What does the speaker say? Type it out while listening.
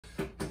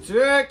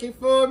Turkey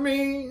for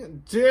me,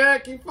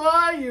 turkey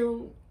for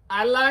you.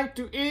 I like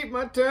to eat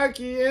my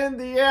turkey in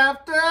the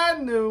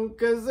afternoon,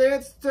 'cause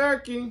it's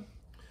turkey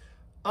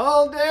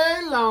all day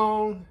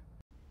long.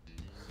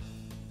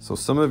 So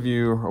some of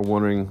you are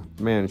wondering,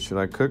 man, should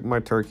I cook my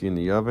turkey in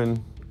the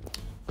oven,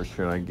 or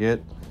should I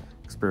get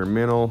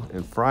experimental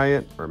and fry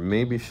it, or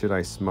maybe should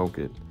I smoke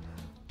it?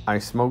 I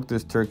smoked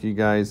this turkey,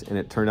 guys, and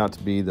it turned out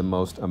to be the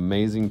most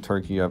amazing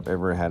turkey I've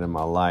ever had in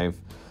my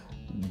life.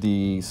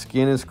 The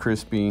skin is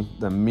crispy,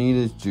 the meat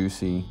is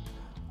juicy.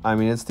 I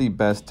mean, it's the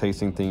best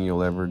tasting thing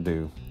you'll ever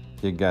do.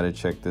 You gotta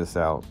check this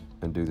out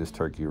and do this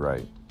turkey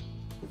right.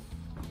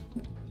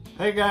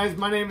 Hey guys,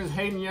 my name is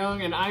Hayden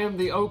Young and I am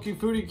the Okie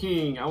Foodie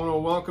King. I want to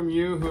welcome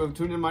you who have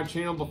tuned in my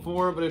channel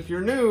before, but if you're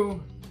new,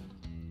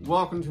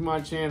 welcome to my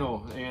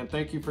channel and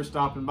thank you for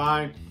stopping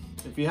by.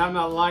 If you have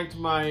not liked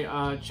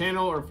my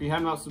channel, or if you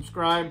have not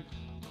subscribed,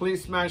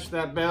 please smash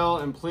that bell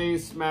and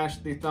please smash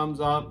the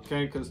thumbs up,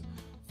 okay? Because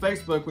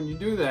Facebook, when you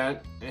do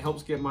that, it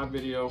helps get my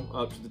video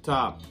up to the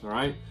top, all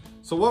right?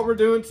 So what we're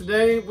doing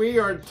today, we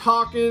are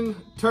talking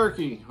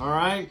turkey, all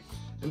right?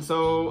 And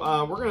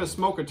so we're gonna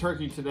smoke a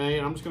turkey today,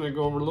 and I'm just gonna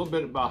go over a little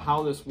bit about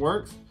how this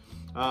works.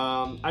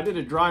 I did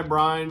a dry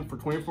brine for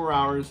 24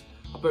 hours.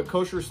 I put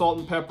kosher salt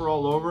and pepper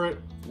all over it,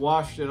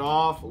 washed it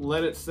off,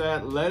 let it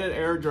set, let it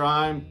air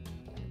dry, and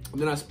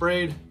then I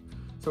sprayed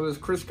some of this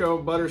Crisco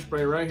butter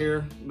spray right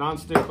here,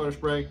 non-stick butter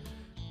spray.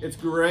 It's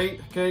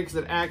great, okay, because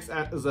it acts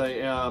as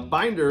a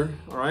binder,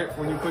 all right,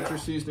 when you put your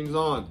seasonings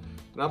on.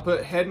 And I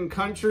put Head and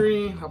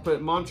Country, I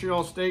put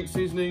Montreal steak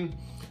seasoning,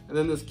 and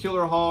then this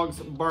Killer Hogs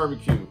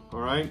barbecue, all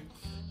right?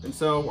 And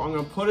so I'm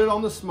gonna put it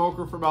on the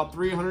smoker for about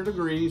 300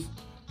 degrees,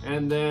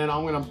 and then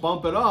I'm gonna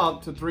bump it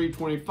up to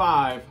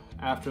 325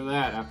 after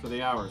that, after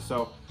the hour.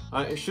 So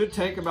it should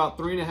take about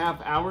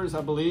 3.5 hours,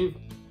 I believe.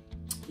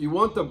 You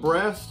want the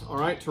breast, all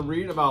right, to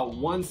read about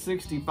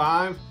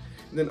 165.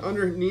 And then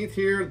underneath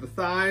here, the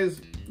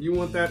thighs, you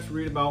want that to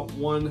read about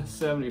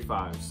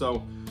 175.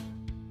 So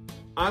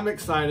I'm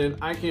excited,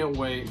 I can't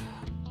wait.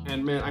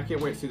 And man, I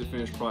can't wait to see the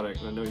finished product.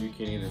 And I know you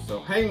can't either, so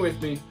hang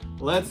with me,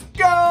 let's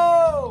go!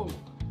 All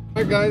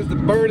right guys, the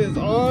bird is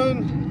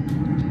on.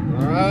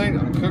 All right,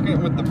 I'm cooking it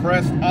with the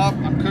breast up.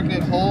 I'm cooking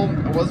it whole.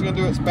 I wasn't gonna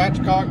do it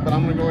spatchcock, but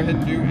I'm gonna go ahead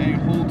and do a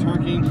whole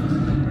turkey.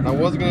 I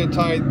was gonna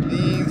tie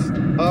these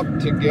up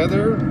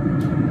together,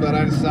 but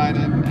I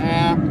decided,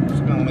 I'm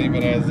just gonna leave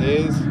it as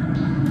is,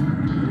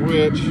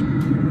 which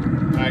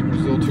I was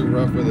a little too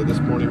rough with it this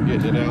morning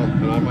getting it out,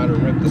 and I might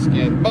have ripped the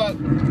skin, but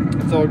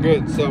it's all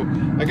good. So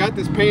I got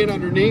this pan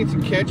underneath to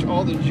catch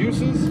all the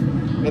juices,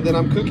 and then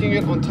I'm cooking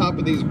it on top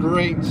of these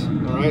grates,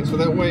 all right? So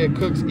that way it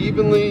cooks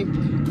evenly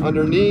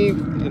underneath,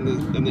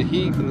 and the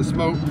heat and the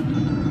smoke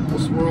will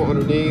swirl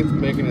underneath,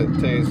 making it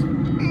taste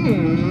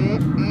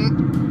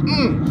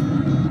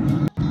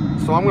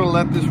So I'm gonna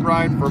let this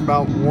ride for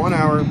about 1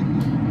 hour,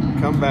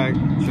 come back,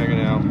 check it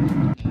out.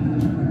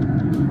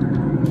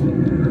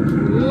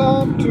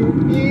 Love to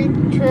eat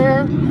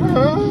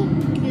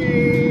turkey,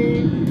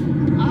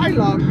 I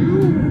love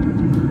you.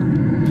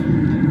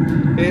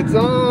 It's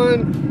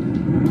on,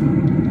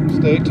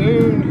 stay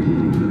tuned.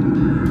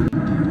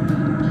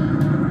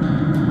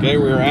 Okay,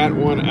 we're at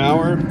 1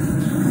 hour.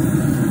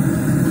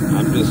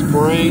 I'm just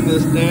spraying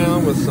this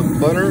down with some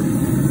butter.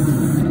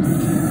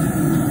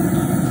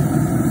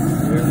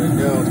 There we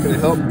go. It's going to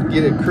help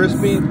get it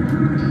crispy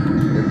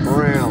and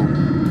brown.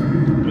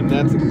 And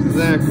that's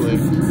exactly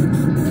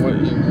what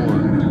you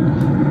want.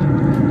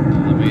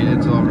 I mean,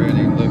 it's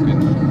already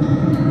looking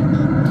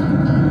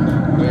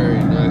very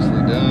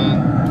nicely done.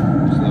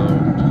 So,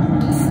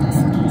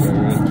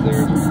 right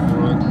there at the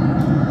front.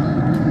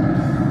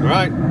 All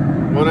right,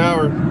 1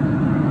 hour.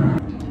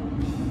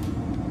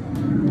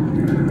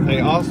 Hey,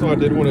 also I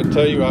did want to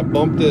tell you I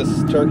bumped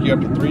this turkey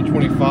up to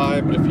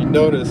 325, but if you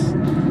notice,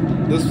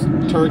 this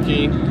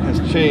turkey has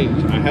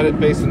changed. I had it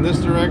facing this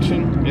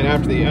direction, and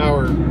after the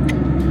hour,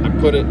 I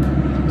put it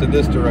to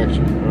this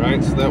direction, all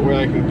right? So that way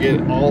I can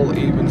get all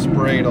even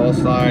sprayed, all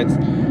sides,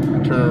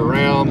 turn it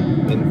around,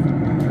 and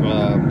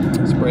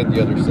spray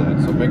the other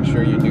side. So make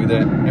sure you do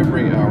that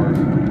every hour,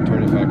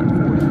 turn it back and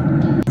forth.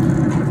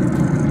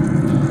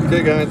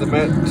 Okay guys, I'm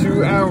at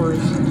 2 hours.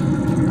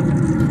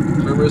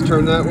 Remember it's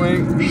turned that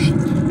way?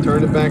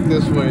 Turn it back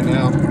this way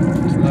now.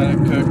 Just let it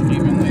cook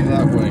evenly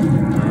that way,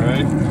 all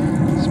right?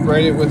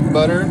 Sprayed it with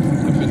butter.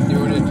 I've been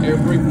doing it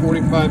every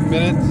 45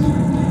 minutes.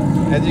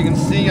 As you can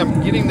see,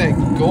 I'm getting that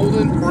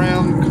golden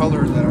brown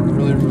color that I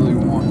really, really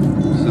want.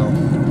 So,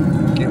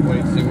 can't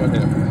wait to see what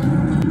happens.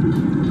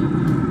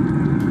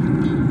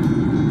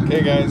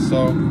 Okay guys,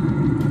 so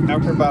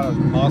after about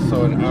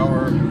also an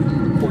hour,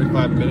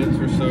 45 minutes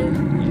or so,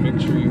 you make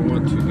sure you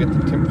want to get the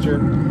temperature,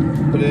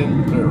 put it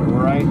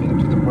right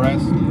into the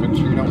breast, make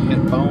sure you don't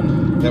hit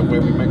bone. That way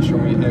we make sure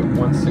we hit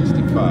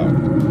 165.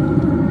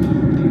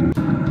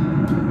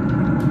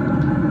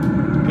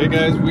 Okay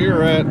guys, we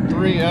are at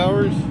 3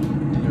 hours.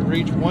 It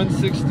reached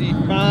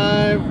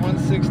 165,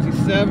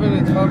 167,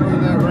 it's hovering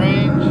in that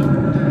range.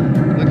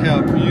 Look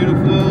how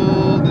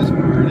beautiful this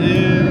bird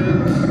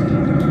is.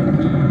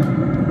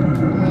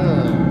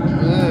 Oh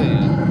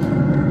man.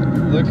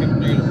 looking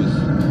beautiful.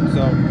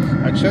 So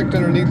I checked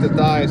underneath the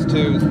thighs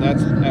too, and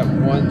that's at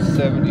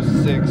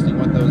 176. You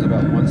want those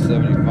about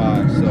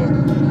 175.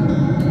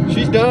 So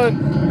she's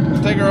done.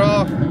 Let's take her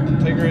off,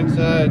 take her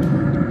inside.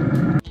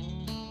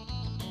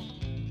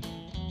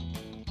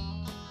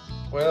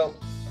 Well,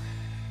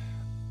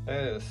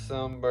 that is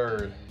some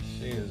bird.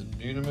 She is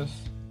beautiful.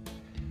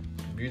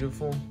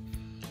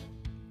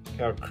 Look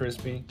how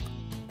crispy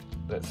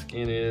that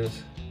skin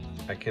is.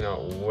 I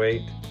cannot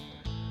wait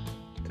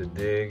to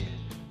dig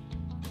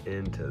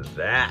into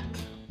that.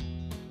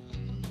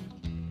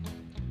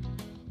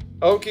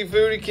 Okie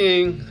Foodie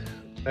King,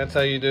 that's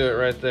how you do it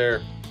right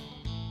there.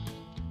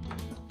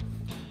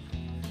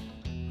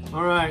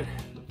 All right,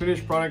 the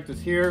finished product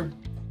is here.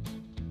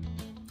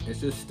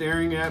 It's just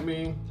staring at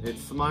me,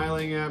 it's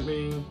smiling at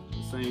me,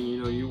 saying,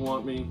 you know, you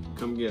want me,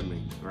 come get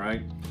me, all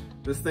right?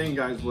 This thing,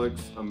 guys,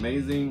 looks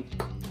amazing.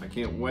 I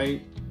can't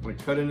wait. I'm gonna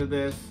cut into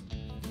this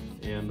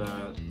and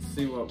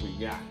see what we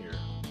got here,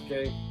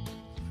 okay?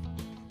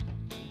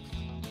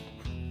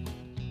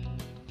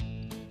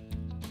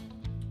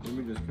 Let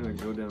me just kind of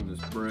go down this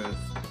breast.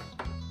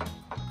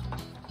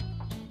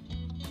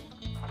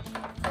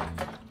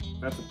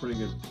 That's a pretty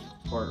good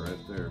part right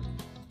there.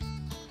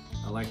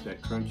 I like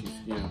that crunchy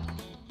skin.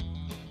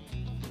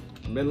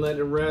 I've been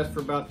letting it rest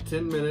for about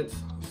 10 minutes,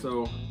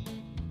 so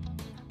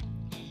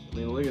I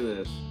mean, look at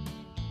this.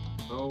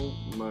 Oh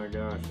my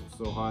gosh, it's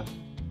so hot.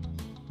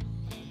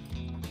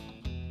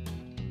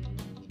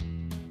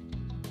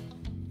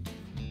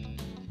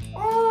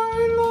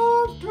 I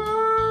love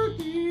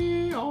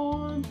turkey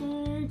on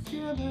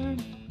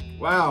Thanksgiving.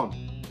 Wow.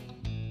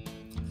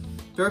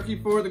 Turkey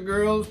for the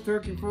girls,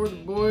 turkey for the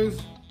boys.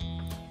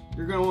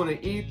 You're gonna want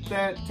to eat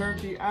that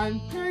turkey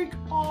and take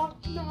off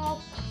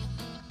now.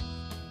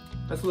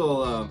 That's a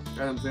little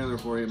Adam Sandler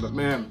for you, but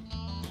man,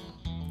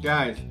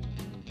 guys,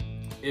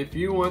 if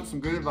you want some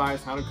good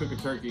advice how to cook a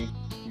turkey,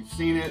 you've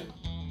seen it,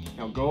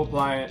 now go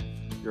apply it.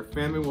 Your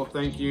family will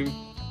thank you.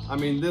 I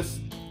mean,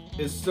 this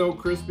is so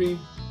crispy.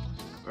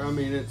 I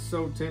mean, it's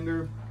so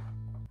tender.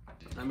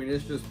 I mean,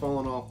 it's just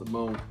falling off the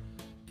bone.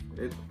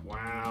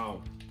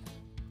 Wow.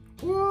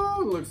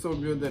 Whoa, it looks so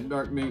good, that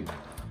dark meat.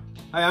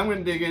 Hey, I'm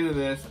gonna dig into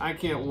this. I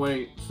can't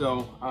wait.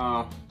 So,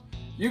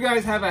 you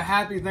guys have a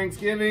happy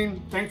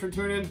Thanksgiving. Thanks for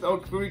tuning in to the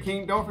Okie Foodie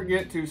King. Don't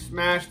forget to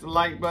smash the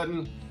like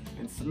button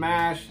and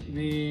smash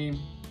the,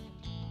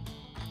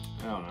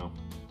 I don't know,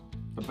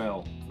 the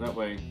bell. That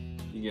way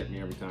you get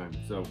me every time.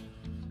 So,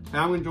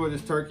 I'm gonna enjoy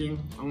this turkey.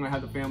 I'm gonna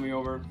have the family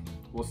over.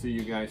 We'll see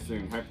you guys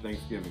soon. Happy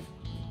Thanksgiving.